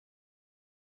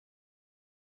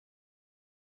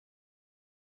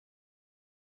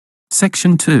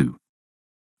Section 2.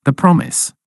 The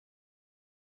promise.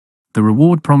 The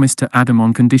reward promised to Adam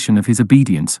on condition of his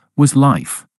obedience was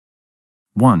life.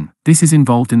 1. This is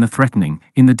involved in the threatening,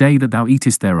 "In the day that thou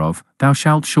eatest thereof, thou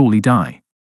shalt surely die."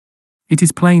 It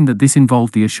is plain that this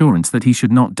involved the assurance that he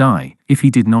should not die, if he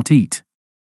did not eat.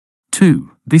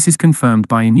 2. This is confirmed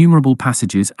by innumerable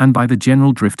passages and by the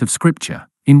general drift of Scripture,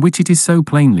 in which it is so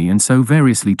plainly and so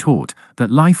variously taught,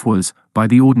 that life was, by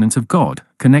the ordinance of God,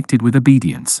 connected with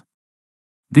obedience.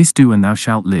 "This do and thou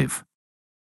shalt live.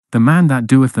 The man that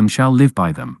doeth them shall live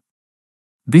by them."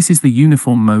 This is the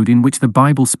uniform mode in which the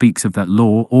Bible speaks of that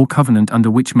law or covenant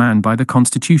under which man by the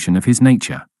constitution of his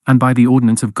nature, and by the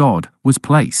ordinance of God, was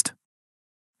placed.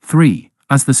 3.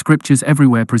 As the Scriptures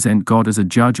everywhere present God as a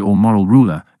judge or moral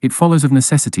ruler, it follows of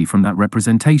necessity from that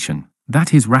representation, that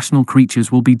his rational creatures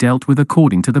will be dealt with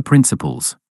according to the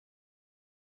principles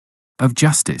of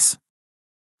justice.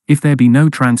 If there be no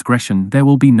transgression, there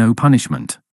will be no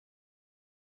punishment.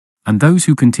 And those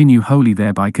who continue holy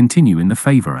thereby continue in the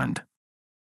favor and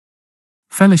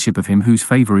fellowship of him whose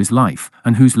favor is life,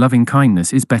 and whose loving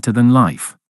kindness is better than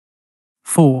life.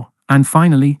 4. And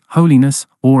finally, holiness,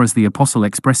 or as the Apostle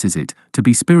expresses it, to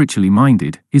be spiritually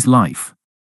minded, is life.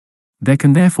 There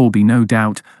can therefore be no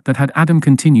doubt that had Adam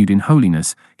continued in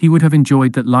holiness, he would have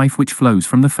enjoyed that life which flows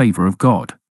from the favor of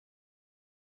God.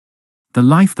 The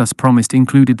life thus promised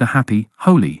included the happy,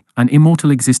 holy, and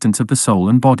immortal existence of the soul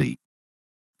and body.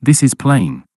 This is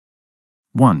plain.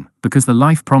 1. Because the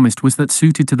life promised was that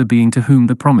suited to the being to whom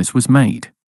the promise was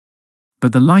made.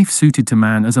 But the life suited to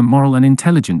man as a moral and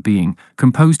intelligent being,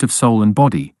 composed of soul and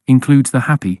body, includes the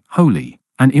happy, holy,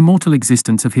 and immortal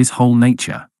existence of his whole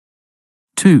nature.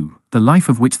 2. The life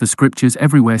of which the Scriptures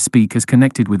everywhere speak as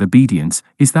connected with obedience,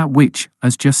 is that which,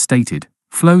 as just stated,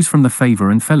 flows from the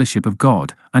favor and fellowship of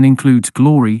God, and includes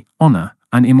glory, honor,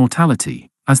 and immortality,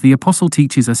 as the Apostle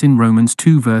teaches us in Romans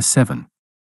 2 verse 7.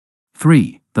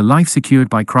 3. The life secured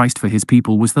by Christ for his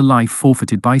people was the life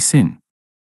forfeited by sin.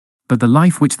 But the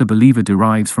life which the believer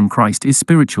derives from Christ is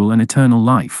spiritual and eternal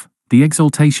life, the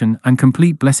exaltation and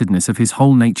complete blessedness of his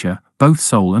whole nature, both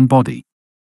soul and body.